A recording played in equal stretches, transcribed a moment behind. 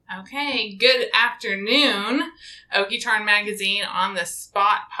Okay, good afternoon. Okie Tarn Magazine on the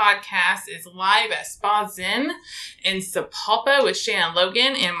Spot podcast is live at Spa Zen in Sapulpa with Shannon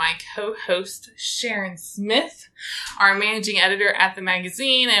Logan and my co-host Sharon Smith, our managing editor at the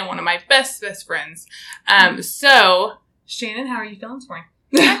magazine and one of my best friends. So, Shannon, how are you feeling this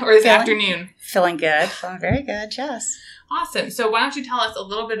morning? Or this afternoon? Feeling good. Feeling very good, yes. Awesome. So why don't you tell us a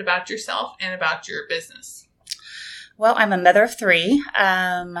little bit about yourself and about your business? Well, I'm a mother of three.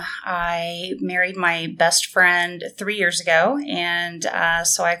 I married my best friend 3 years ago, and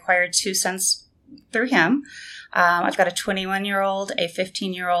so I acquired two sons through him. I've got a 21-year-old, a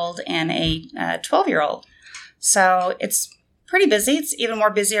 15-year-old, and a 12-year-old. So it's pretty busy. It's even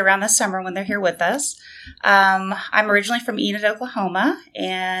more busy around the summer when they're here with us. I'm originally from Enid, Oklahoma,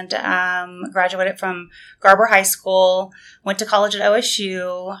 and graduated from Garber High School, went to college at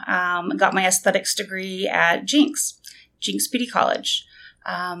OSU, got my aesthetics degree at Jinx Beauty College.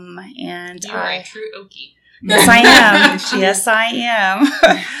 And you are a true Okie. Yes, I am. Yes, I am.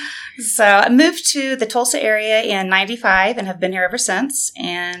 So I moved to the Tulsa area in 95 and have been here ever since.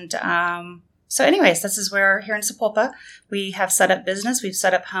 And so anyways, this is where here in Sapulpa, we have set up business. We've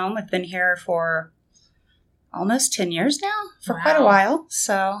set up home. I've been here for almost 10 years now, for quite a while.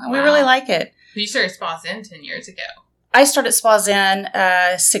 So we really like it. You started Spa Zen 10 years ago. I started Spa Zen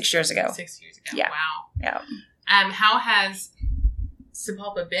 6 years ago. 6 years ago. Yeah. Wow. Yeah. How has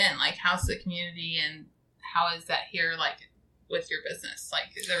Sapulpa been? Like, how's the community and how is that here, like, with your business? Like,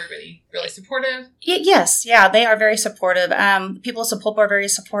 is everybody really supportive? Yes. Yeah, they are very supportive. People of Sapulpa are very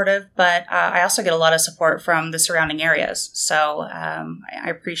supportive, but I also get a lot of support from the surrounding areas. So I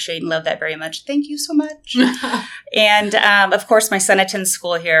appreciate and love that very much. Thank you so much. And, of course, my son attends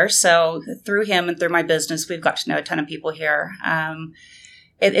school here. So through him and through my business, we've got to know a ton of people here.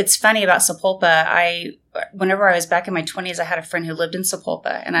 It's funny about Sapulpa. Whenever I was back in my 20s, I had a friend who lived in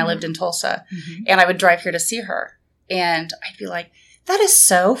Sapulpa, and I lived in Tulsa. Mm-hmm. And I would drive here to see her. And I'd be like, that is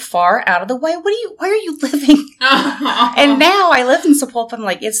so far out of the way. Why are you living? And now I live in Sapulpa. I'm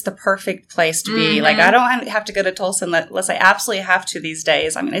like, it's the perfect place to be. Mm-hmm. Like, I don't have to go to Tulsa unless I absolutely have to these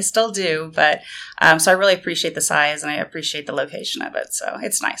days. I mean, I still do, but so I really appreciate the size and I appreciate the location of it. So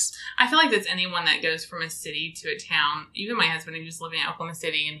it's nice. I feel like that's anyone that goes from a city to a town. Even my husband, he was living in Oklahoma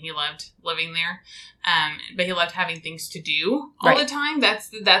City and he loved living there. But he loved having things to do all the time.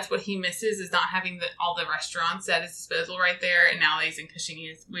 That's what he misses, is not having all the restaurants at his disposal right there. And now that he's in Cushing,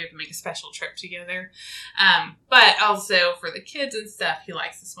 we have to make a special trip to go there. But also for the kids and stuff, he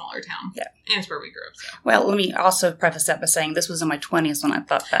likes the smaller town. Yeah. And it's where we grew up. So. Well, let me also preface that by saying this was in my 20s when I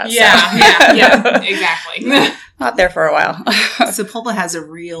thought that. Yeah, exactly. Not there for a while. Sapulpa has a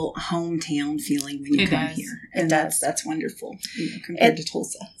real hometown feeling when you come here. And that's wonderful, compared to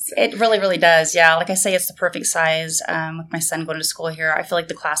Tulsa. So. It really, really does. Yeah. Like I say, it's the perfect size. With my son going to school here, I feel like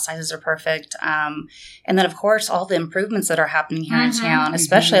the class sizes are perfect. And then, of course, all the improvements that are happening here in town,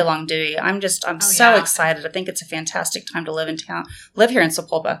 especially along Dewey. I'm so excited. I think it's a fantastic time to live here in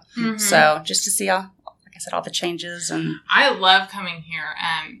Sapulpa. Mm-hmm. So just to see all the changes. And I love coming here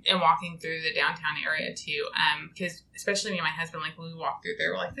and walking through the downtown area too, because especially me and my husband, like when we walk through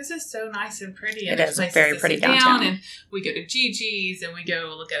there, we're like, this is so nice and pretty. And it is a very pretty downtown. And we go to Gigi's and we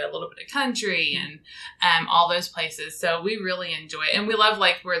go look at a little bit of country and all those places. So we really enjoy it. And we love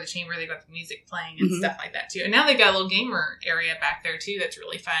like where the chamber, they've got the music playing and stuff like that too. And now they've got a little gamer area back there too. That's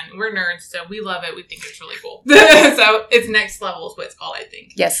really fun. We're nerds, so we love it. We think it's really cool. So it's next level is what it's called, I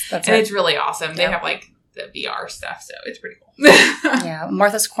think. Yes, that's and it's really awesome. They have like the VR stuff, so it's pretty cool. Yeah,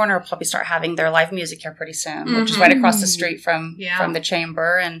 Martha's Corner will probably start having their live music here pretty soon, which is right across the street from the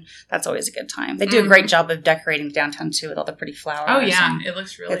chamber, and that's always a good time. They do a great job of decorating the downtown too with all the pretty flowers. Oh yeah, it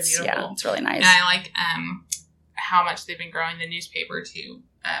looks really beautiful. Yeah, it's really nice. And I like how much they've been growing the newspaper too.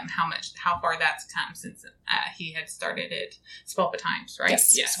 How far that's come since he had started at Sapulpa Times, right?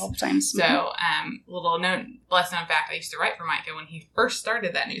 Yes. Sapulpa Times. So, less known fact, I used to write for Micah when he first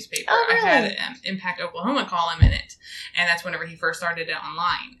started that newspaper. Oh, really? I had an Impact Oklahoma column in it, and that's whenever he first started it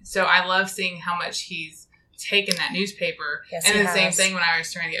online. So I love seeing how much he's taken that newspaper. Yes, and the same thing when I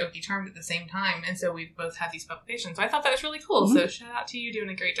was trying to get Okie Charmed at the same time. And so we both had these publications. So I thought that was really cool. Mm-hmm. So shout out to you doing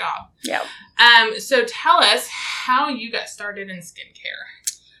a great job. Yeah. So tell us how you got started in skincare.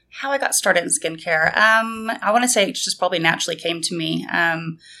 How I got started in skincare. I want to say it just probably naturally came to me.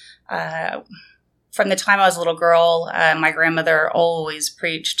 From the time I was a little girl, my grandmother always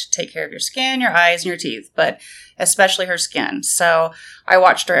preached, take care of your skin, your eyes, and your teeth, but especially her skin. So I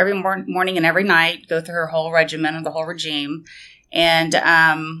watched her every morning and every night go through her whole regimen and the whole regime. And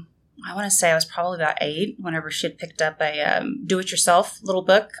I want to say I was probably about 8 whenever she had picked up a do-it-yourself little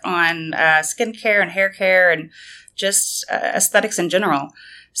book on skincare and hair care and just aesthetics in general.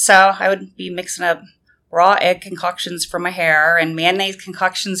 So I would be mixing up raw egg concoctions for my hair and mayonnaise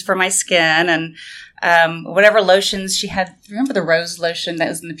concoctions for my skin and whatever lotions she had. Remember the rose lotion that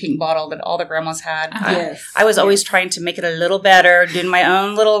was in the pink bottle that all the grandmas had? Yes. I was always trying to make it a little better, doing my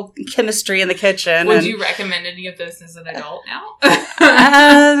own little chemistry in the kitchen. Would you recommend any of this as an adult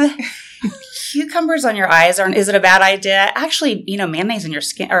now? Cucumbers on your eyes is it a bad idea? Actually, mayonnaise in your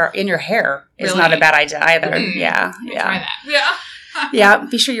skin or in your hair is not a bad idea either. Yeah. Try that. Yeah. Yeah,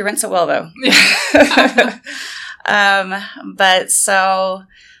 be sure you rinse it well, though. But so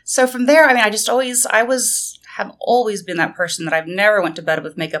from there, I mean, have always been that person that I've never went to bed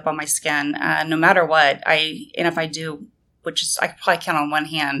with makeup on my skin, no matter what. And if I do, which is, I could probably count on one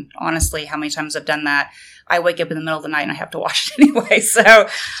hand, honestly, how many times I've done that. I wake up in the middle of the night and I have to wash it anyway. So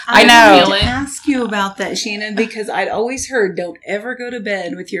I know. I wanted to ask you about that, Shannon, because I'd always heard don't ever go to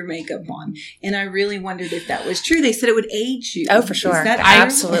bed with your makeup on. And I really wondered if that was true. They said it would age you. Oh, for sure. Is that I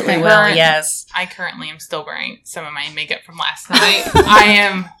absolutely will. Yes. I currently am still wearing some of my makeup from last night. I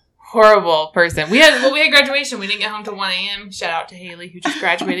am horrible person. We had graduation. We didn't get home till 1 a.m. Shout out to Haley who just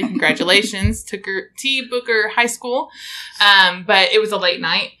graduated. Congratulations. Took her T. Booker High School. But it was a late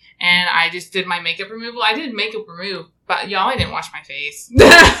night. And I just did my makeup removal. I did makeup remove, but y'all, I didn't wash my face.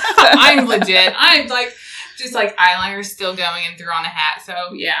 I'm legit. I'm just eyeliner still going and threw on a hat. So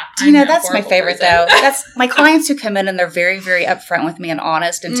yeah. That's my favorite though. That's my clients who come in and they're very, very upfront with me and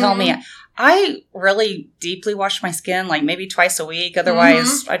honest and tell me I really deeply wash my skin like maybe twice a week.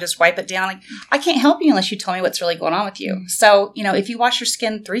 Otherwise I just wipe it down. Like I can't help you unless you tell me what's really going on with you. So, if you wash your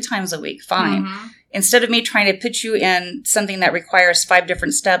skin 3 times a week, fine. Instead of me trying to put you in something that requires 5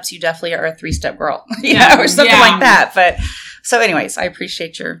 different steps, you definitely are a 3-step girl, or something like that. But so anyways, I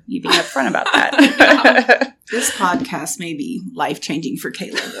appreciate you being upfront about that. This podcast may be life-changing for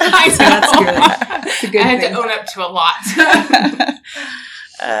Kayla. I know. So that's good. That's a good I had thing. to own up to a lot.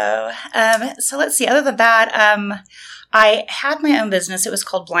 So let's see. Other than that, I had my own business. It was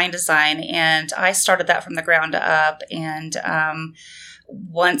called Blind Design, and I started that from the ground up. And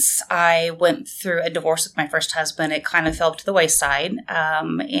once I went through a divorce with my first husband, it kind of fell to the wayside,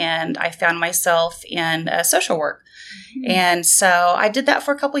 and I found myself in social work. And so I did that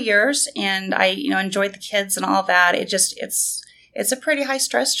for a couple of years, and I, enjoyed the kids and all that. It's a pretty high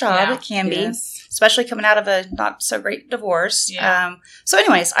stress job. Yeah. It can be, especially coming out of a not so great divorce. Yeah. So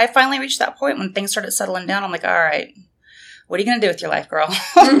anyways, I finally reached that point when things started settling down. I'm like, all right, what are you going to do with your life, girl?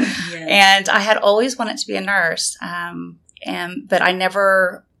 And I had always wanted to be a nurse. But I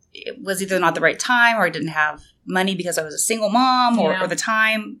never, it was either not the right time or I didn't have money because I was a single mom or the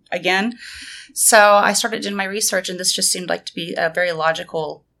time again. So I started doing my research and this just seemed like to be a very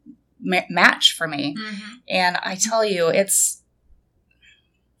logical match for me. And I tell you,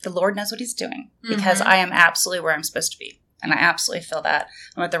 the Lord knows what he's doing because I am absolutely where I'm supposed to be. And I absolutely feel that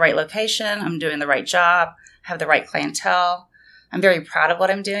I'm at the right location. I'm doing the right job, have the right clientele. I'm very proud of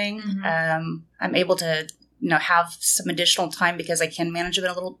what I'm doing. I'm able to have some additional time because I can manage it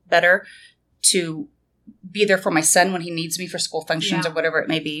a little better to be there for my son when he needs me for school functions or whatever it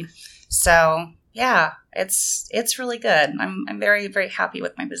may be. So yeah, it's really good. I'm very, very happy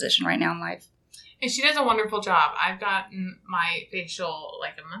with my position right now in life. And she does a wonderful job. I've gotten my facial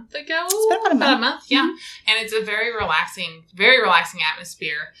like a month ago. It's been about a month. Yeah. And it's a very relaxing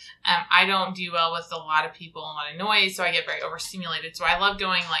atmosphere. I don't do well with a lot of people and a lot of noise, so I get very overstimulated. So I love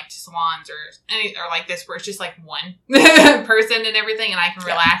going like to salons or like this where it's just like one person and everything, and I can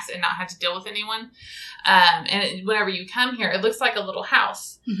relax and not have to deal with anyone. And whenever you come here, it looks like a little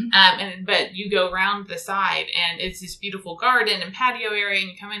house. But you go around the side and it's this beautiful garden and patio area,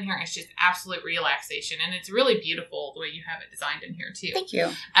 and you come in here and it's just absolute relaxation. And it's really beautiful the way you have it designed in here too. Thank you.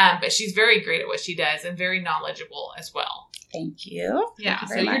 But she's very great at what she does and very knowledgeable as well. Thank you. Yeah,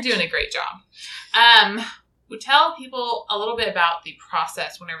 so you're doing a great job. We tell people a little bit about the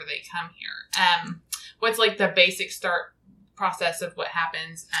process whenever they come here. What's like the basic start process of what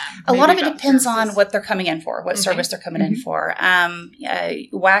happens? A lot of it depends on what they're coming in for, what service they're coming in for.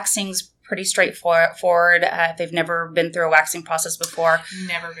 Waxing's pretty straightforward. If they've never been through a waxing process before.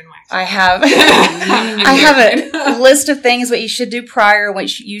 Never been waxed. I have. I have a list of things what you should do prior,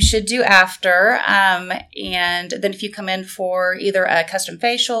 what you should do after. And then if you come in for either a custom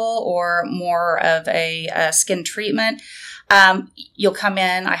facial or more of a skin treatment, you'll come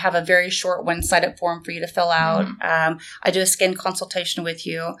in. I have a very short one-sided form for you to fill out. I do a skin consultation with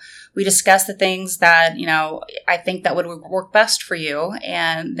you. We discuss the things that, I think that would work best for you.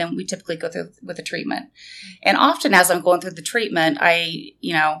 And then we typically go through with the treatment. And often as I'm going through the treatment,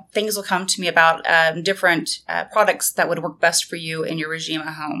 things will come to me about different products that would work best for you in your regime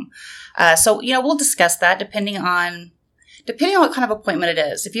at home. So we'll discuss that depending on depending on what kind of appointment it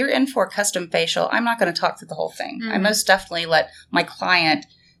is, if you're in for a custom facial, I'm not going to talk through the whole thing. I most definitely let my client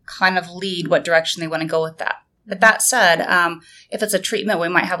kind of lead what direction they want to go with that. But that said, if it's a treatment, we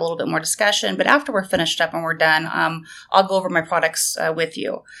might have a little bit more discussion. But after we're finished up and we're done, I'll go over my products with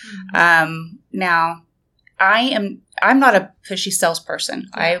you. Now, I'm not a pushy salesperson.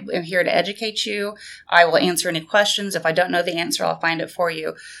 I am here to educate you. I will answer any questions. If I don't know the answer, I'll find it for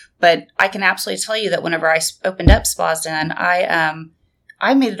you. But I can absolutely tell you that whenever I opened up Spas Den,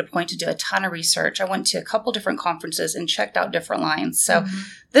 I made it a point to do a ton of research. I went to a couple different conferences and checked out different lines. So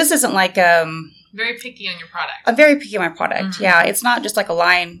this isn't like very picky on your product. I'm very picky on my product. Yeah, it's not just like a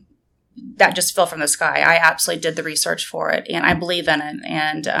line that just fell from the sky. I absolutely did the research for it, and I believe in it.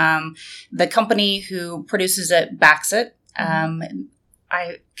 And the company who produces it backs it.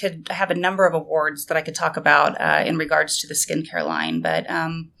 I could have a number of awards that I could talk about in regards to the skincare line. But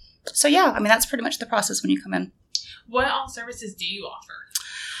so, yeah, I mean, that's pretty much the process when you come in. What all services do you offer?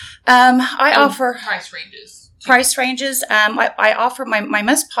 I offer price ranges. I offer my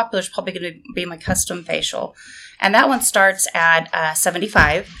most popular is probably going to be my custom facial, and that one starts at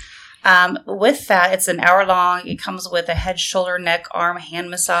 $75. With that, it's an hour long. It comes with a head, shoulder, neck, arm, hand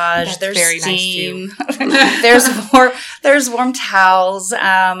massage. That's there's very steam. Nice too. there's warm towels,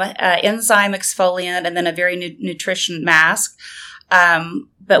 enzyme exfoliant, and then a very nutrition mask.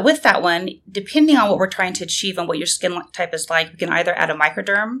 But with that one, depending on what we're trying to achieve and what your skin type is like, we can either add a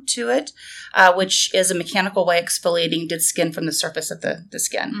microderm to it, which is a mechanical way of exfoliating dead skin from the surface of the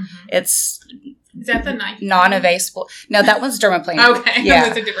skin. Is that the knife? Non-invasive. No, that one's dermaplane. Okay. Yeah.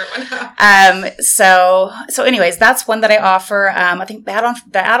 That's a different one. So anyways, that's one that I offer. I think the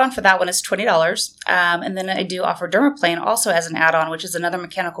add-on for that one is $20. And then I do offer dermaplane also as an add-on, which is another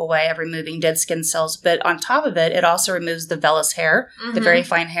mechanical way of removing dead skin cells. But on top of it, it also removes the vellus hair, the very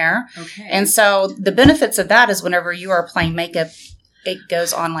fine hair. Okay. And so the benefits of that is whenever you are applying makeup, it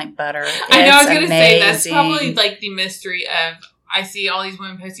goes on like butter. I know, I was going to say, that's probably like the mystery of, I see all these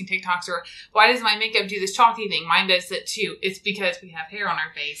women posting TikToks or, why does my makeup do this chalky thing? Mine does it too. It's because we have hair on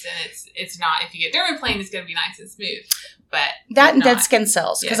our face, and it's not, if you get dermaplane, it's going to be nice and smooth. But that and dead skin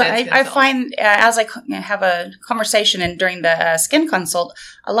cells. Because I find as I have a conversation and during the skin consult,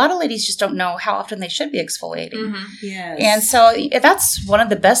 a lot of ladies just don't know how often they should be exfoliating. Yes. And so that's one of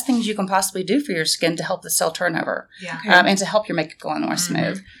the best things you can possibly do for your skin to help the cell turnover. Yeah. And to help your makeup go on more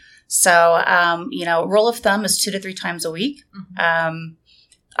smooth. So, rule of thumb is 2 to 3 times a week.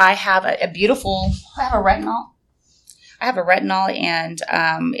 I have a retinol. I have a retinol, and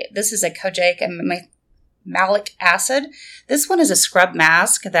this is a kojic and malic acid. This one is a scrub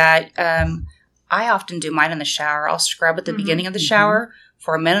mask that I often do mine in the shower. I'll scrub at the beginning of the shower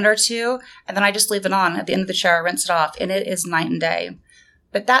for a minute or two, and then I just leave it on at the end of the shower, rinse it off, and it is night and day.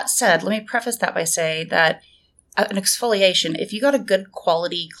 But that said, let me preface that by saying that an exfoliation, if you got a good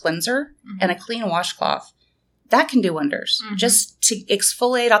quality cleanser and a clean washcloth, that can do wonders. Just to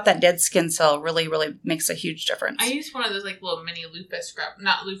exfoliate out that dead skin cell really, really makes a huge difference. I use one of those like little mini loofah scrub,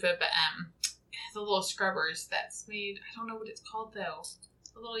 not loofah, but the little scrubbers that's made, I don't know what it's called though.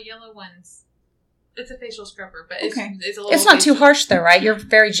 The little yellow ones. It's a facial scrubber, but it's a little. It's not too harsh though, right? You're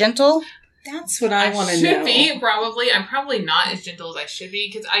very gentle. That's what I want to know. Should be, probably. I'm probably not as gentle as I should be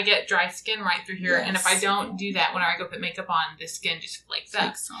because I get dry skin right through here. Yes. And if I don't do that, whenever I go put makeup on, the skin just flakes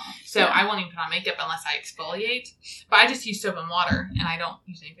up. So I won't even put on makeup unless I exfoliate. But I just use soap and water, and I don't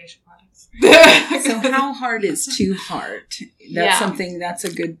use any facial products. So how hard is too hard? That's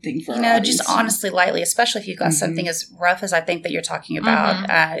a good thing for our just honestly, lightly, especially if you've got something as rough as I think that you're talking about.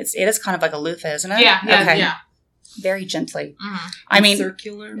 It is kind of like a loofah, isn't it? Yeah. Very gently. I mean,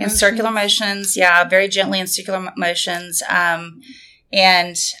 in circular motions. Yeah, very gently in circular motions.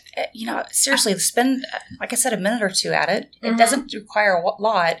 And, seriously, spend, like I said, a minute or two at it. It doesn't require a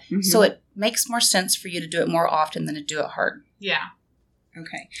lot. So it makes more sense for you to do it more often than to do it hard. Yeah.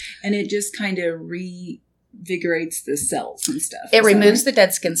 Okay. And it just kind of reinvigorates the cells and stuff. It removes the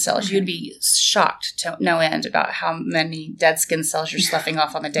dead skin cells. You'd be shocked to no end about how many dead skin cells you're sloughing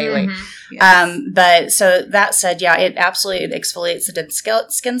off on the daily. Yes. But so that said, it absolutely exfoliates the dead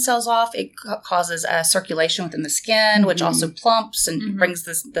skin cells off. It causes circulation within the skin, which also plumps and brings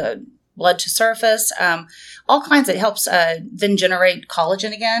the blood to surface. All kinds. It helps then generate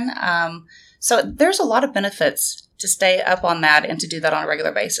collagen again. So there's a lot of benefits to stay up on that and to do that on a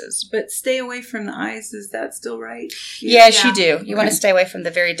regular basis. But stay away from the eyes. Is that still right? Yes, you do. You want to stay away from the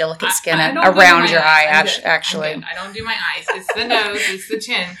very delicate skin around your eye, actually. I don't do my eyes. It's the nose. It's the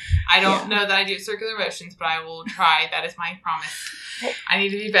chin. I don't know that I do circular motions, but I will try. That is my promise. I need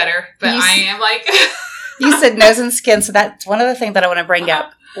to be better, but I am like... You said nose and skin, so that's one other thing that I want to bring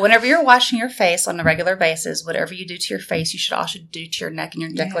up. whenever you're washing your face on a regular basis, whatever you do to your face, you should also do to your neck and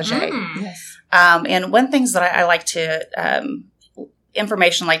your décolleté. Yes. And one things that I like to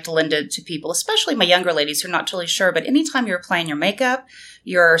information like to lend it to people, especially my younger ladies who are not totally sure, but anytime you're applying your makeup,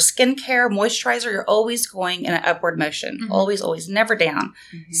 your skincare, moisturizer, you're always going in an upward motion. Mm-hmm. Always, never down.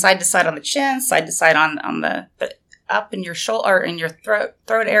 Mm-hmm. Side to side on the chin, side to side on the up in your shoulder, or in your throat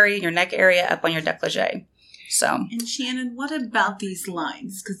area, your neck area, up on your décolleté. So. And Shannon, what about these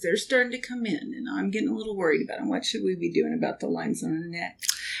lines? Because they're starting to come in, and I'm getting a little worried about them. What should we be doing about the lines on our neck?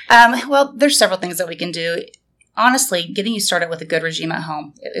 Well, there's several things that we can do. Honestly, getting you started with a good regime at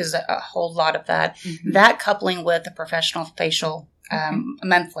home is a whole lot of that. Mm-hmm. That coupling with a professional facial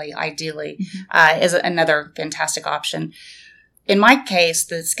monthly, ideally, is another fantastic option. In my case,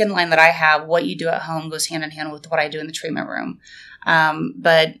 the skin line that I have, what you do at home goes hand in hand with what I do in the treatment room.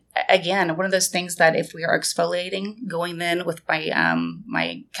 But again, one of those things that if we are exfoliating, going in with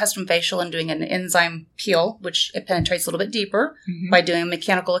my custom facial and doing an enzyme peel, which it penetrates a little bit deeper by doing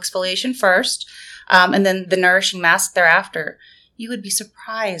mechanical exfoliation first, and then the nourishing mask thereafter, you would be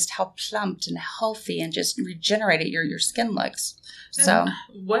surprised how plumped and healthy and just regenerated your skin looks. So,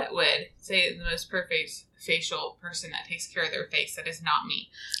 what would say the most perfect facial person that takes care of their face, that is not me,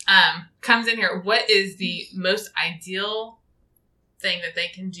 comes in here? What is the most ideal thing that they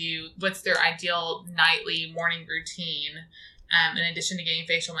can do? What's their ideal nightly, morning routine? In addition to getting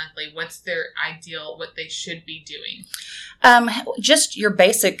facial monthly, what's their ideal, what they should be doing? Just your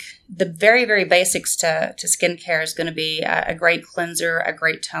basic, the very, very basics to skincare is going to be a great cleanser, a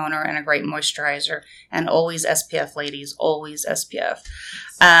great toner, and a great moisturizer. And always SPF, ladies, always SPF.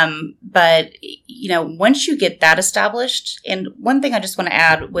 But, once you get that established, and one thing I just want to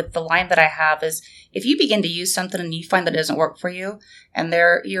add with the line that I have is, if you begin to use something and you find that it doesn't work for you, and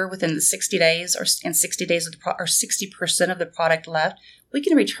you're within the 60 days or 60 days of or 60% of the product left, we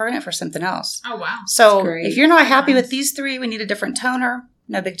can return it for something else. Oh, wow. So if you're not happy with these three, we need a different toner.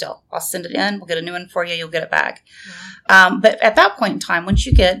 No big deal. I'll send it in. We'll get a new one for you. You'll get it back. Yeah. But at that point in time, once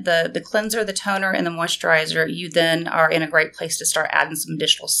you get the cleanser, the toner, and the moisturizer, you then are in a great place to start adding some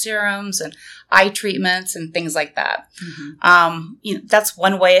additional serums and eye treatments and things like that. Mm-hmm. That's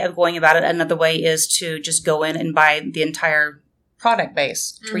one way of going about it. Another way is to just go in and buy the entire product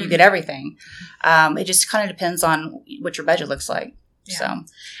base where you get everything. It just kind of depends on what your budget looks like. Yeah. So,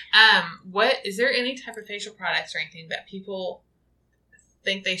 is there any type of facial products or anything that people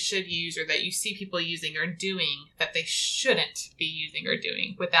think they should use, or that you see people using or doing that they shouldn't be using or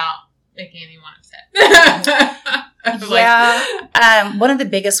doing without making anyone upset? One of the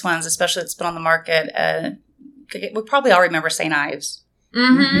biggest ones, especially that's been on the market, we probably all remember St. Ives.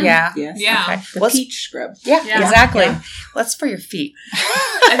 Mm-hmm. Yeah. Yes. Yeah. Okay. The peach scrub. Yeah, exactly. Yeah. Well, that's for your feet.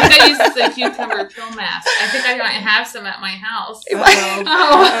 I think I use the cucumber peel mask. I think I might have some at my house. So.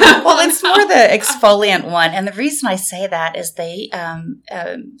 Well, it's more the exfoliant one. And the reason I say that is they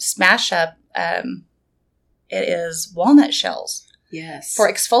smash up, it is walnut shells. Yes. For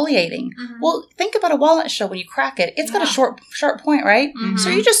exfoliating. Mm-hmm. Well, think about a walnut shell when you crack it. It's got a sharp point, right? Mm-hmm. So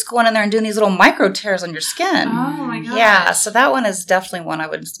you're just going in there and doing these little micro tears on your skin. Oh, my God. Yeah, so that one is definitely one I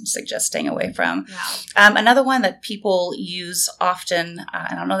would suggest staying away from. Yeah. Another one that people use often, and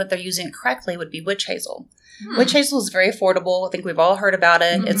I don't know that they're using it correctly, would be witch hazel. Witch hazel is very affordable. I think we've all heard about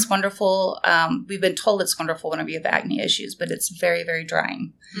it. Mm-hmm. It's wonderful. We've been told it's wonderful whenever you have acne issues, but it's very, very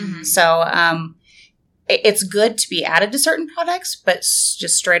drying. Mm-hmm. So, it's good to be added to certain products, but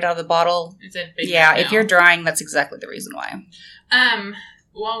just straight out of the bottle. It's a big if you're drying, that's exactly the reason why.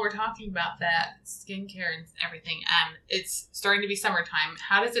 While we're talking about that, skincare and everything, it's starting to be summertime.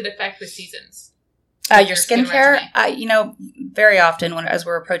 How does it affect the seasons? Your skincare, very often as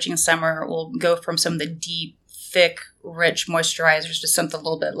we're approaching summer, we'll go from some of the deep, thick, rich moisturizers to something a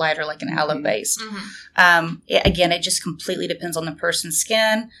little bit lighter, like an aloe based. Mm-hmm. Again, it just completely depends on the person's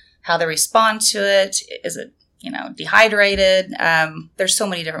skin, how they respond to it. Is it, dehydrated? There's so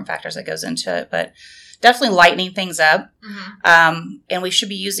many different factors that goes into it, but definitely lightening things up. Mm-hmm. And we should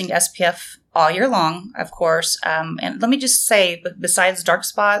be using SPF all year long, of course. And let me just say, but besides dark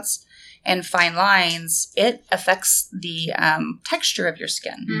spots and fine lines, it affects the texture of your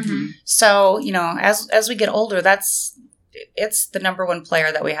skin. Mm-hmm. So, as we get older, it's the number one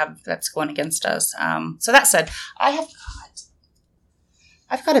player that we have that's going against us. So that said,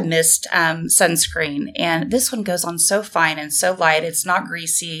 I've got a mist sunscreen, and this one goes on so fine and so light. It's not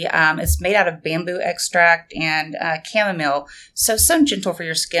greasy. It's made out of bamboo extract and chamomile, so gentle for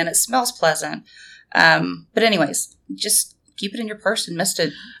your skin. It smells pleasant. But anyways, just keep it in your purse and mist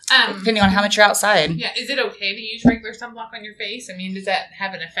it, depending on how much you're outside. Yeah, is it okay to use regular sunblock on your face? I mean, does that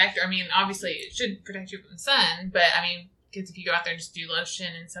have an effect? Obviously, it should protect you from the sun, but Because if you go out there and just do lotion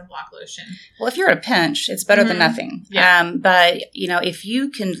and sunblock lotion. Well, if you're at a pinch, it's better than nothing. Yeah. But, if you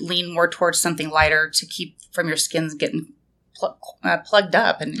can lean more towards something lighter to keep from your skin getting plugged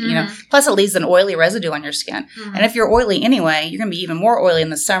up and, plus it leaves an oily residue on your skin. Mm-hmm. And if you're oily anyway, you're going to be even more oily in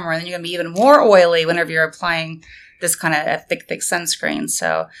the summer, and then you're going to be even more oily whenever you're applying this kind of thick sunscreen.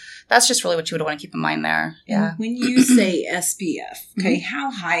 So that's just really what you would want to keep in mind there. Yeah. When you say SPF, okay, how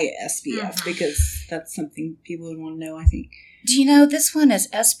high SPF? Because that's something people would want to know, I think. Do you know this one is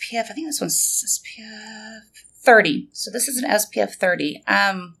SPF? I think this one's SPF 30. So this is an SPF 30.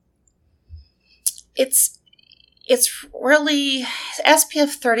 It's really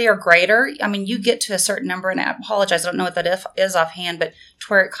SPF 30 or greater. I mean, you get to a certain number, and I apologize, I don't know what that is offhand, but to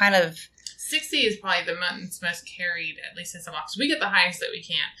where it kind of 60 is probably the most carried, at least in some boxes. We get the highest that we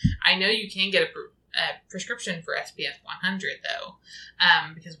can. I know you can get a prescription for SPF 100, though,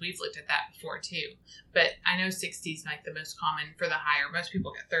 because we've looked at that before, too. But I know 60 is like the most common for the higher. Most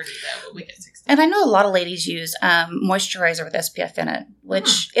people get 30, though, but we get 60. And I know a lot of ladies use moisturizer with SPF in it,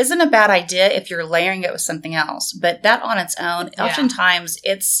 which isn't a bad idea if you're layering it with something else. But that on its own, oftentimes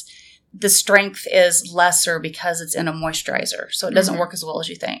the strength is lesser because it's in a moisturizer. So it doesn't work as well as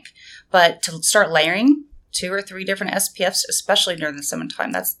you think. But to start layering 2 or 3 different SPFs, especially during the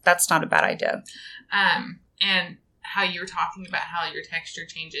summertime, that's not a bad idea. And how you were talking about how your texture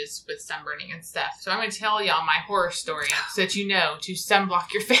changes with sunburning and stuff. So I'm going to tell y'all my horror story so that to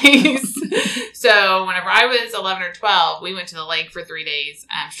sunblock your face. So whenever I was 11 or 12, we went to the lake for 3 days.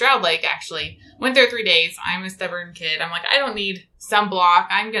 Stroud Lake, actually. Went there 3 days. I'm a stubborn kid. I'm like, I don't need sunblock.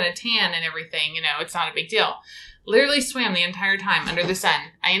 I'm going to tan and everything. It's not a big deal. Literally swam the entire time under the sun.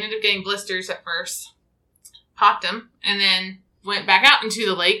 I ended up getting blisters at first. Popped them. And then went back out into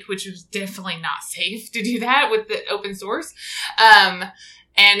the lake, which was definitely not safe to do that with the open source. And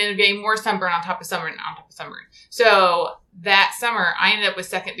ended up getting more sunburn on top of sunburn. So that summer, I ended up with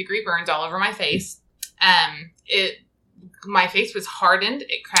 2nd-degree burns all over my face. My face was hardened.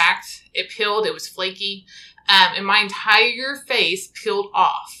 It cracked. It peeled. It was flaky. And my entire face peeled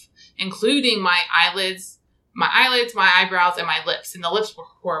off, including my eyelids, my eyebrows, and my lips. And the lips were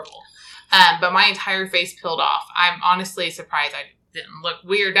horrible. But my entire face peeled off. I'm honestly surprised I didn't look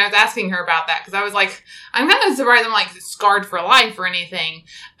weird. I was asking her about that because I was like, I'm kind of surprised I'm like scarred for life or anything.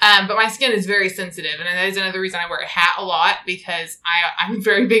 But my skin is very sensitive. And that is another reason I wear a hat a lot, because I'm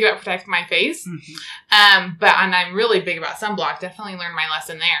very big about protecting my face. Mm-hmm. And I'm really big about sunblock. Definitely learned my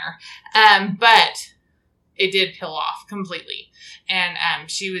lesson there. But it did peel off completely.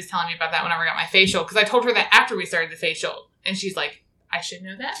 And she was telling me about that whenever I got my facial, because I told her that after we started the facial. And she's like, I should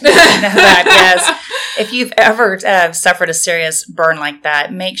know that. Yes. If you've ever suffered a serious burn like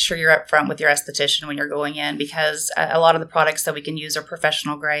that, make sure you're upfront with your esthetician when you're going in, because a lot of the products that we can use are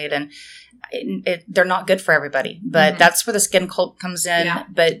professional grade, and they're not good for everybody. But that's where the skin cult comes in. Yeah.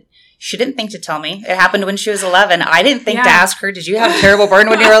 But she didn't think to tell me. It happened when she was 11. I didn't think to ask her, did you have a terrible burn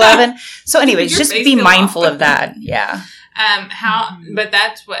when you were 11? So anyways, just be mindful of that. Yeah. But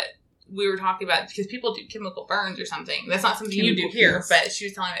that's what we were talking about, because people do chemical burns or something. That's not something you do here, but she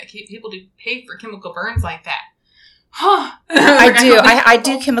was telling me that people do pay for chemical burns like that. I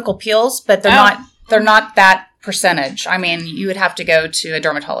do chemical peels, but they're not that percentage. I mean, you would have to go to a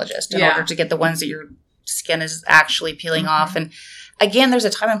dermatologist in order to get the ones that your skin is actually peeling off. And again, there's a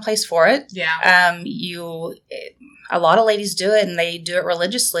time and place for it. Yeah. A lot of ladies do it, and they do it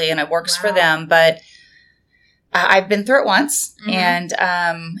religiously, and it works for them. But I've been through it once, and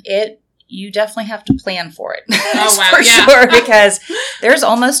you definitely have to plan for it. Oh, wow. For sure, because there's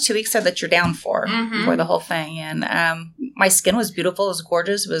almost 2 weeks there that you're down for the whole thing. And my skin was beautiful. It was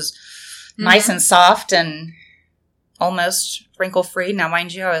gorgeous. It was nice and soft and almost wrinkle-free. Now,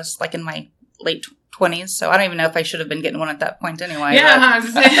 mind you, I was like in my late 20s, so I don't even know if I should have been getting one at that point anyway. Yeah, I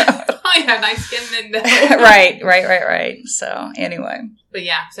was saying, I had nice skin then. Right. So, anyway. But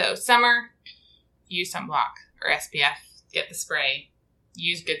yeah, so summer, use sunblock or SPF. Get the spray.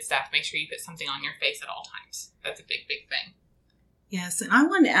 Use good stuff. Make sure you put something on your face at all times. That's a big, big thing. Yes, and I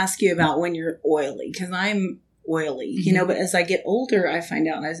wanted to ask you about when you're oily, because I'm oily, but as I get older, I find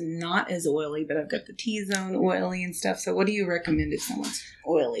out I'm not as oily, but I've got the T-zone oily and stuff. So what do you recommend if someone's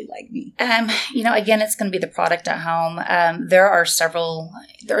oily like me? Again, it's going to be the product at home. There are several,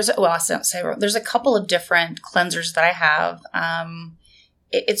 there's a couple of different cleansers that I have.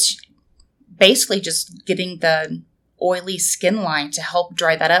 It's basically just getting the oily skin line to help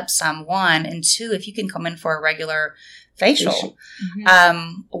dry that up some, 1. And 2, if you can come in for a regular facial.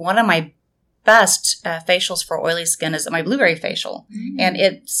 One of my best facials for oily skin is my blueberry facial. And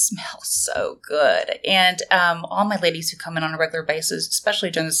it smells so good. And all my ladies who come in on a regular basis,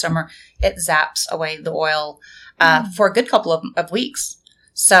 especially during the summer, it zaps away the oil. for a good couple of weeks.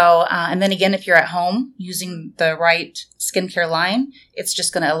 So, and then again, if you're at home using the right skincare line, it's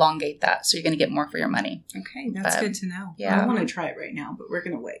just going to elongate that. So you're going to get more for your money. Okay, that's good to know. Yeah. I want to try it right now, but we're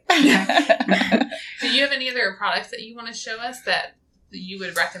going to wait. Do you have any other products that you want to show us that you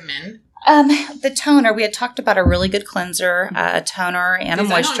would recommend? The toner, we had talked about a really good cleanser, a toner, and a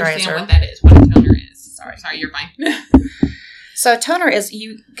moisturizer. I don't understand what that is, what a toner is. Sorry, you're fine. So a toner is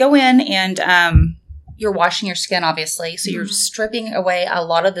you go in and you're washing your skin, obviously. So you're stripping away a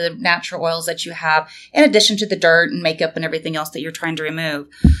lot of the natural oils that you have, in addition to the dirt and makeup and everything else that you're trying to remove.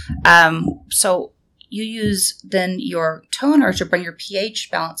 So you use then your toner to bring your pH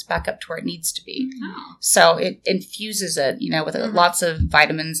balance back up to where it needs to be. Oh. So it infuses it, with lots of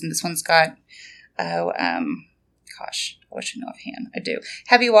vitamins. And this one's got, I wish I know offhand. I do.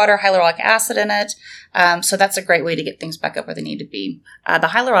 Heavy water, hyaluronic acid in it. So that's a great way to get things back up where they need to be. The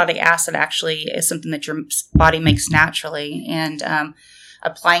hyaluronic acid actually is something that your body makes naturally. And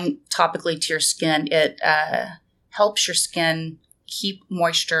applying topically to your skin, it helps your skin keep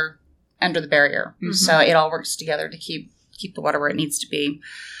moisture under the barrier. Mm-hmm. So it all works together to keep the water where it needs to be.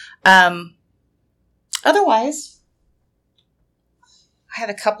 Otherwise, I have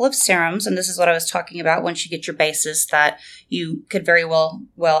a couple of serums, and this is what I was talking about once you get your basis that you could very well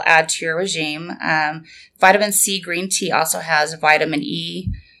add to your regime. Vitamin C green tea also has vitamin E,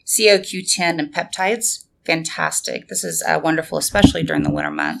 CoQ10, and peptides. Fantastic. This is wonderful, especially during the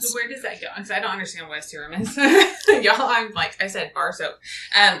winter months. So where does that go? Because I don't understand what a serum is. Y'all, I'm like I said, bar soap.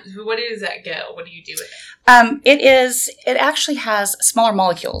 Where does that go? What do you do with it? It actually has smaller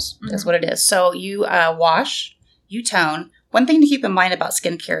molecules, is what it is. So you wash, you tone. One thing to keep in mind about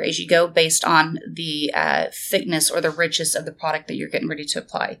skincare is you go based on the thickness or the richness of the product that you're getting ready to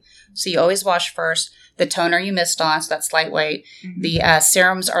apply. So you always wash first. The toner you missed on, so that's lightweight. Mm-hmm. The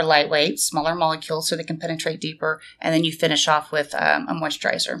serums are lightweight, smaller molecules, so they can penetrate deeper. And then you finish off with a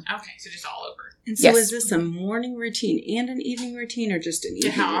moisturizer. Okay, so just all over. And so is this a morning routine and an evening routine, or just an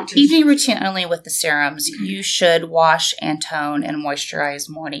evening routine? Evening routine only with the serums. Mm-hmm. You should wash and tone and moisturize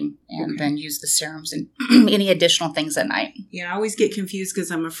morning, and then use the serums and any additional things at night. Yeah, I always get confused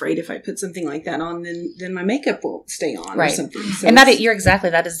because I'm afraid if I put something like that on, then my makeup won't stay on or something. So and that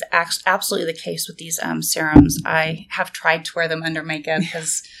is absolutely the case with these serums. I have tried to wear them under makeup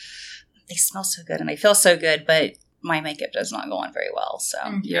because they smell so good and they feel so good, but my makeup does not go on very well. So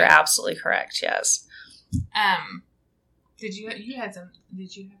you're absolutely correct. Yes. Did you have a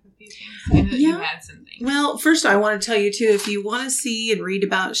few things? I know that you had some things. Well, first I want to tell you too, if you want to see and read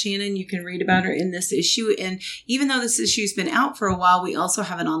about Shannon, you can read about her in this issue. And even though this issue's been out for a while, we also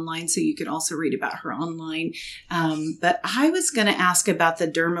have it online, so you can also read about her online. But I was going to ask about the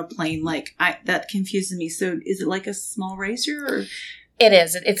dermaplane. That confuses me. So is it like a small razor? Or? It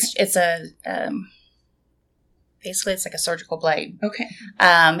is. It's a... Basically, it's like a surgical blade. Okay.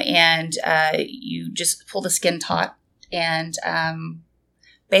 And you just pull the skin taut and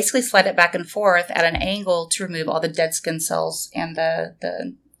basically slide it back and forth at an angle to remove all the dead skin cells and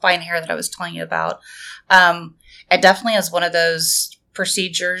the fine hair that I was telling you about. It definitely is one of those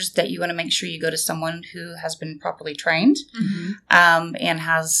procedures that you want to make sure you go to someone who has been properly trained and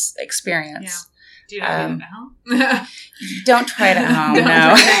has experience. Yeah. Do you not do it at home? Don't try it at home.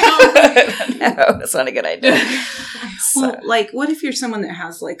 No, that's not a good idea. Well, what if you're someone that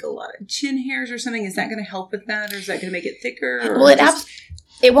has a lot of chin hairs or something? Is that going to help with that, or is that going to make it thicker? Well,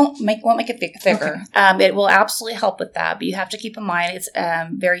 it won't make it thicker. Okay. It will absolutely help with that, but you have to keep in mind it's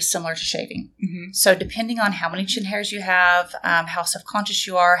very similar to shaving. Mm-hmm. So depending on how many chin hairs you have, how self-conscious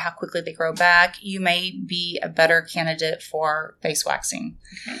you are, how quickly they grow back, you may be a better candidate for face waxing.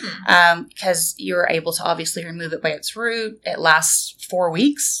 Because you're able to obviously remove it by its root. It lasts 4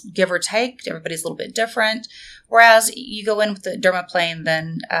 weeks, give or take. Everybody's a little bit different. Whereas you go in with the dermaplane,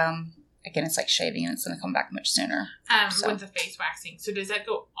 then... again, it's like shaving and it's going to come back much sooner. With the face waxing. So does that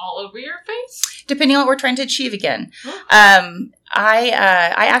go all over your face? Depending on what we're trying to achieve again.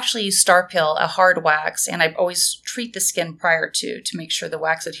 I actually use Star Peel, a hard wax, and I always treat the skin prior to make sure the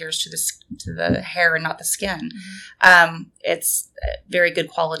wax adheres to the hair and not the skin. Mm-hmm. It's very good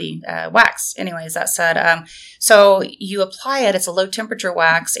quality wax. Anyways, that said, so you apply it. It's a low temperature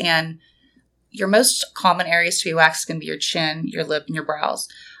wax, and your most common areas to be waxed can be your chin, your lip, and your brows.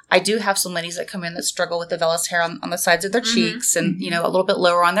 I do have some ladies that come in that struggle with the vellus hair on the sides of their cheeks and, a little bit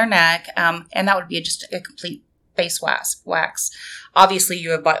lower on their neck. And that would be just a complete face wax. Obviously,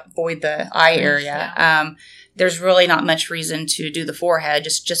 you avoid the eye area. there's really not much reason to do the forehead,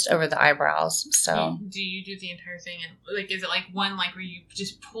 just over the eyebrows. So, do you do the entire thing? And like, is it like one like where you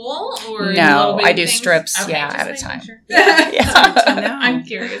just pull, or no? I do strips, at a time. Sure. Yeah. I'm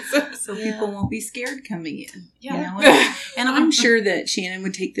curious, so people won't be scared coming in. Yeah, You know? And I'm sure that Shannon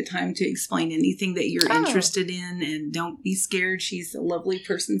would take the time to explain anything that you're interested in, and don't be scared. She's a lovely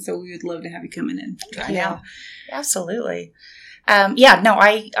person, so we would love to have you coming in. Try it out. Absolutely.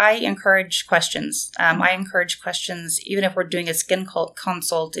 I encourage questions. I encourage questions, even if we're doing a skin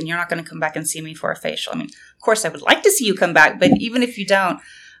consult and you're not going to come back and see me for a facial. I mean, of course, I would like to see you come back, but even if you don't,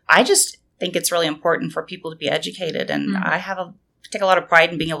 I just think it's really important for people to be educated. And I take a lot of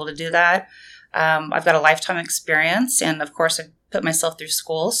pride in being able to do that. I've got a lifetime experience, and of course, I've put myself through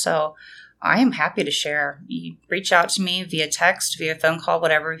school. So I am happy to share. You reach out to me via text, via phone call,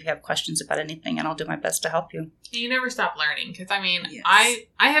 whatever, if you have questions about anything, and I'll do my best to help you. You never stop learning, because I mean, Yes. I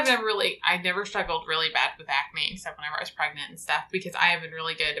never struggled really bad with acne, except whenever I was pregnant and stuff, because I have been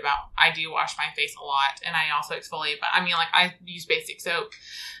really good about, I do wash my face a lot, and I also exfoliate, but I mean, like, I use basic soap,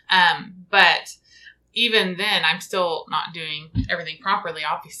 but even then, I'm still not doing everything properly,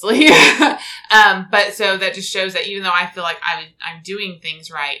 obviously. But so that just shows that even though I feel like I'm doing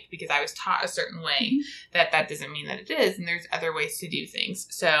things right because I was taught a certain way, that doesn't mean that it is. And there's other ways to do things.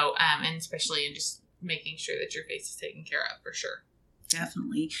 So, and especially in just making sure that your face is taken care of, for sure.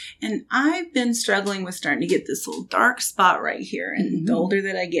 Definitely. And I've been struggling with starting to get this little dark spot right here. And the older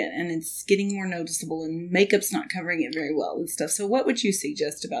that I get, and it's getting more noticeable, and makeup's not covering it very well and stuff. So what would you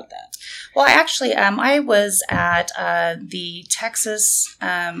suggest about that? Well, actually, I was at the Texas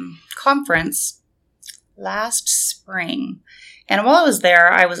conference last spring. And while I was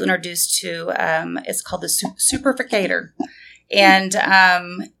there, I was introduced to, it's called the Superficator. And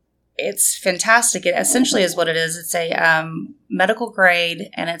it's fantastic. It essentially is what it is. It's a medical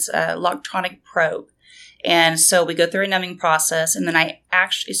grade, and it's a electronic probe. And so we go through a numbing process, and then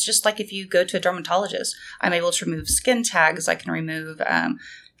it's just like if you go to a dermatologist. I'm able to remove skin tags. I can remove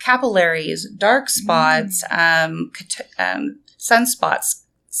capillaries, dark spots, sunspots,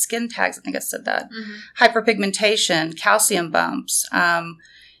 skin tags. I think I said that. Hyperpigmentation, calcium bumps.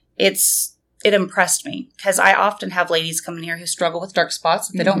 It impressed me, because I often have ladies come in here who struggle with dark spots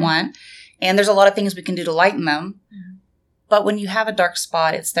that they don't want. And there's a lot of things we can do to lighten them. But when you have a dark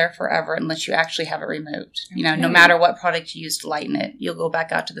spot, it's there forever unless you actually have it removed. Okay. You know, no matter what product you use to lighten it, you'll go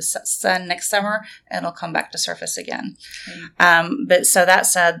back out to the sun next summer and it'll come back to surface again. Okay. But so that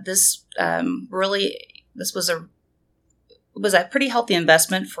said, this was a pretty healthy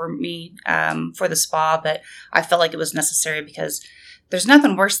investment for me, for the spa, but I felt like it was necessary because there's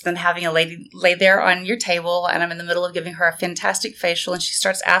nothing worse than having a lady lay there on your table, and I'm in the middle of giving her a fantastic facial, and she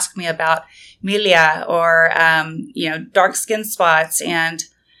starts asking me about milia or, dark skin spots, and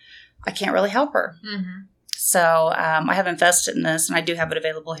I can't really help her. So I have invested in this, and I do have it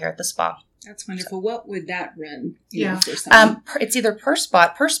available here at the spa. That's wonderful. So, what would that run? For it's either per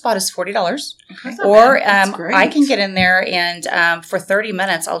spot. Per spot is $40. Okay. Or I can get in there, and for 30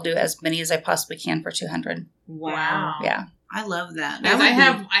 minutes, I'll do as many as I possibly can for $200. Wow. Yeah. I love that. I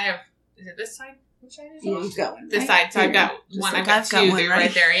have, is it this side? Which side is it? Yeah, you've got one. This side. So I've got one. I've got two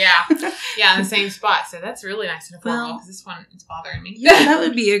right there. Yeah. Yeah, in the same spot. So that's really nice and affordable, because this one is bothering me. Yeah, that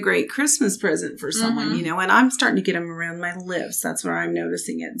would be a great Christmas present for someone, and I'm starting to get them around my lips. That's where I'm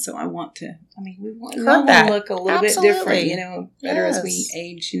noticing it. So I want to, we want to look a little bit different, better as we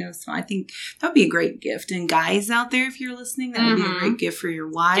age, So I think that would be a great gift. And guys out there, if you're listening, that would be a great gift for your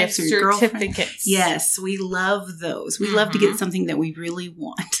wives or your girlfriend. Yes, we love those. We love to get something that we really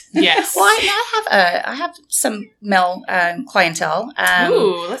want. Yes. Well, I have some male clientele.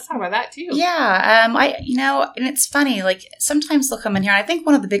 Ooh, let's talk about that too. Yeah, and it's funny. Like, sometimes they'll come in here, and I think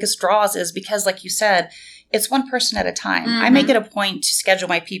one of the biggest draws is because, like you said, it's one person at a time. I make it a point to schedule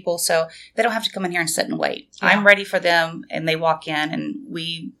my people so they don't have to come in here and sit and wait. Yeah. I'm ready for them, and they walk in, and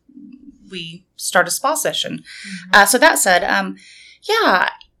we start a spa session. So that said,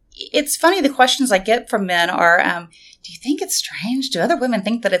 it's funny. The questions I get from men are, do you think it's strange? Do other women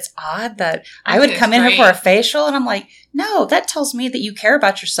think that it's odd that I would come in here for a facial? And I'm like, no, that tells me that you care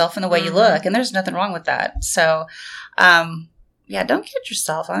about yourself and the way you look. And there's nothing wrong with that. So, don't kid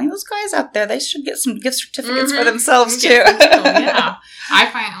yourself. I mean, those guys out there, they should get some gift certificates for themselves too. Yeah. I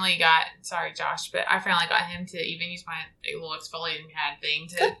finally got, sorry, Josh, but I finally got him to even use my little exfoliating pad thing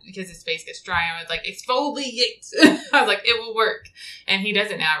because his face gets dry. I was like, exfoliate. I was like, it will work. And he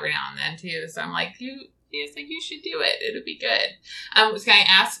does it now every now and then too. So I'm like, He's like, you should do it. It'll be good. Can I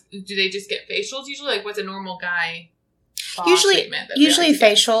ask, do they just get facials usually? Like, what's a normal guy? spa Usually treatment? That they like to get?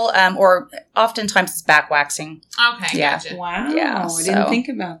 facial, or oftentimes it's back waxing. Okay, Yeah. gotcha. Wow. Yeah, I didn't so- think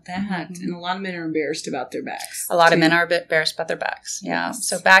about that. Mhm. And a lot of men are embarrassed about their backs. A lot of too. men are a bit embarrassed about their backs. Yeah. Yes.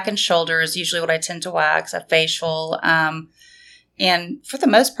 So back and shoulder is usually what I tend to wax, a facial. And for the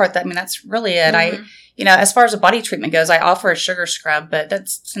most part, that's really it. Mhm. As far as a body treatment goes, I offer a sugar scrub, but that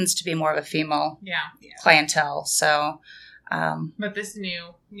tends to be more of a female Yeah. clientele. So, But this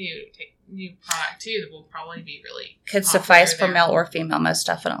new product too will probably be really could popular suffice for there. male or female, most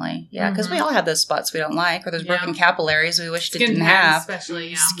definitely. Yeah. Because we Mhm. all have those spots we don't like, or those Yeah. broken capillaries we wish Skin didn't tags have. especially.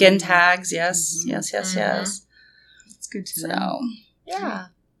 Yeah. Skin tags. Yes. Mhm. Yes. Yes. Mhm. Yes. It's good to know. So, yeah.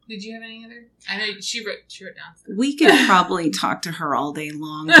 Did you have any other? I know she wrote down. We could probably talk to her all day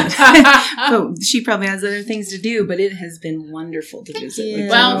long. But she probably has other things to do, but it has been wonderful to visit with you. you.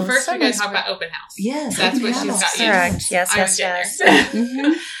 Well, Oh, first so we got to nice. talk about open house. Yes, That's open what she's house. got you. Correct. Yes. I Yes. would Yes. get there.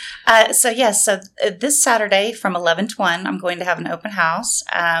 Mhm. So this Saturday from 11 to 1, I'm going to have an open house.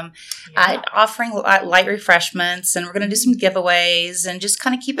 Offering light refreshments, and we're going to do some giveaways and just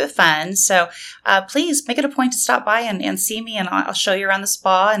kind of keep it fun. So please make it a point to stop by and see me, and I'll show you around the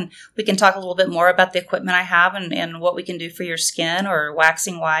spa, and we can talk a little bit more about the equipment I have and what we can do for your skin, or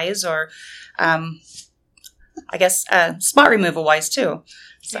waxing wise, or I guess spot removal wise too.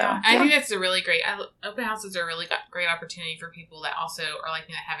 So I think that's a really great. Open houses are a really great opportunity for people that also are like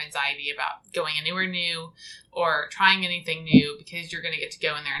me, that have anxiety about going anywhere new or trying anything new, because you're going to get to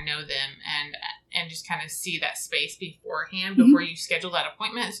go in there and know them and just kind of see that space beforehand before you schedule that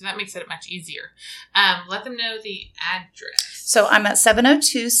appointment. So that makes it much easier. Let them know the address. So I'm at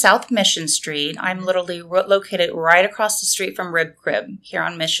 702 South Mission Street. I'm literally located right across the street from Rib Crib here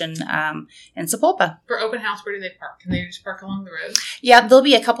on Mission in Sapulpa. For open house, where do they park? Can they just park along the road? Yeah, there'll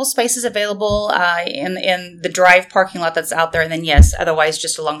be a couple spaces available in the drive parking lot that's out there, and then yes, otherwise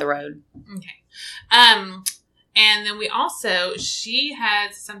just along the road. Okay. And then she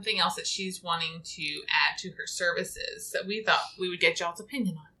has something else that she's wanting to add to her services that we thought we would get y'all's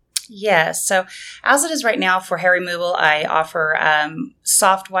opinion on. Yes. So as it is right now for hair removal, I offer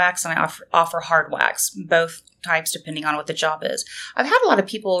soft wax and I offer hard wax, both types depending on what the job is. I've had a lot of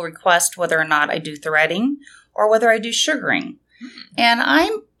people request whether or not I do threading or whether I do sugaring. And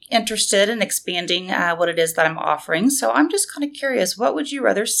I'm interested in expanding what it is that I'm offering. So I'm just kind of curious, what would you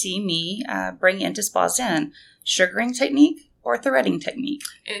rather see me bring into Spa Zen? Sugaring technique or threading technique?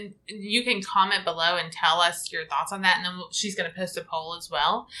 And you can comment below and tell us your thoughts on that. And then she's going to post a poll as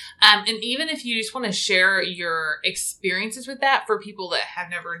well. And even if you just want to share your experiences with that for people that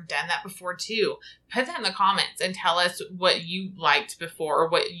have never done that before too, put that in the comments and tell us what you liked before or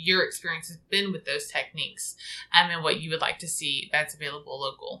what your experience has been with those techniques, and what you would like to see that's available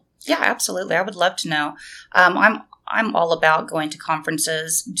local. Yeah, absolutely. I would love to know. I'm all about going to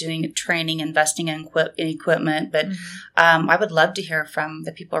conferences, doing training, investing in equipment, but I would love to hear from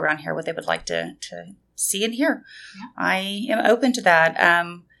the people around here what they would like to see and hear. Yeah. I am open to that.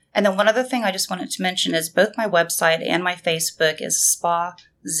 And then one other thing I just wanted to mention is both my website and my Facebook is Spa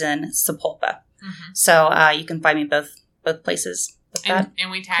Zen Sapulpa. So you can find me both places. And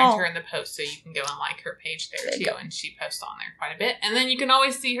we tagged her in the post, so you can go and like her page there too, and she posts on there quite a bit. And then you can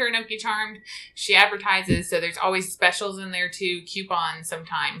always see her in Okie Charmed. She advertises, so there's always specials in there too, coupons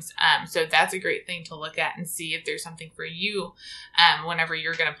sometimes. So that's a great thing to look at and see if there's something for you whenever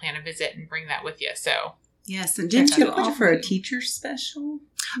you're going to plan a visit and bring that with you. So yes, and didn't you offer a teacher special?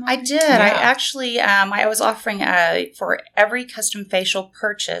 I did. Yeah. I actually, I was offering for every custom facial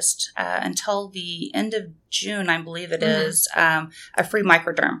purchased until the end of June, I believe it is, a free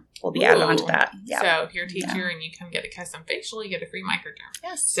microderm will be added onto that. Yeah. So if you're a teacher and you come get a custom facial, you get a free microderm.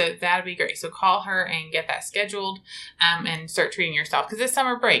 Yes. So that'd be great. So call her and get that scheduled and start treating yourself, because it's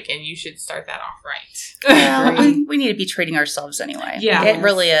summer break and you should start that off right. Well, we need to be treating ourselves anyway. Yeah. It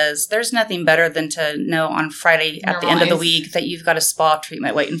really is. There's nothing better than to know on Friday at the end of the week that you've got a spa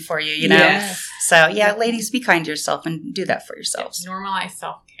treatment waiting for you, you know? Yes. So, yeah, ladies, be kind to yourself and do that for yourselves. Normalize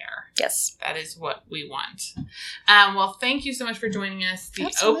self-care. Yes. That is what we want. Well, thank you so much for joining us. The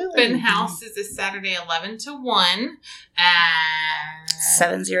Absolutely. open house is this Saturday, 11 to 1 at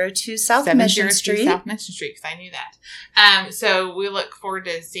 702 South Mission Street. South Mission Street, because I knew that. So we look forward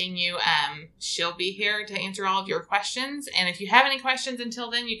to seeing you. She'll be here to answer all of your questions. And if you have any questions until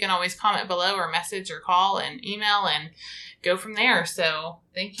then, you can always comment below or message or call and email and go from there. So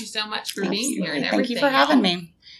thank you so much for being here and everything. Thank you for having me.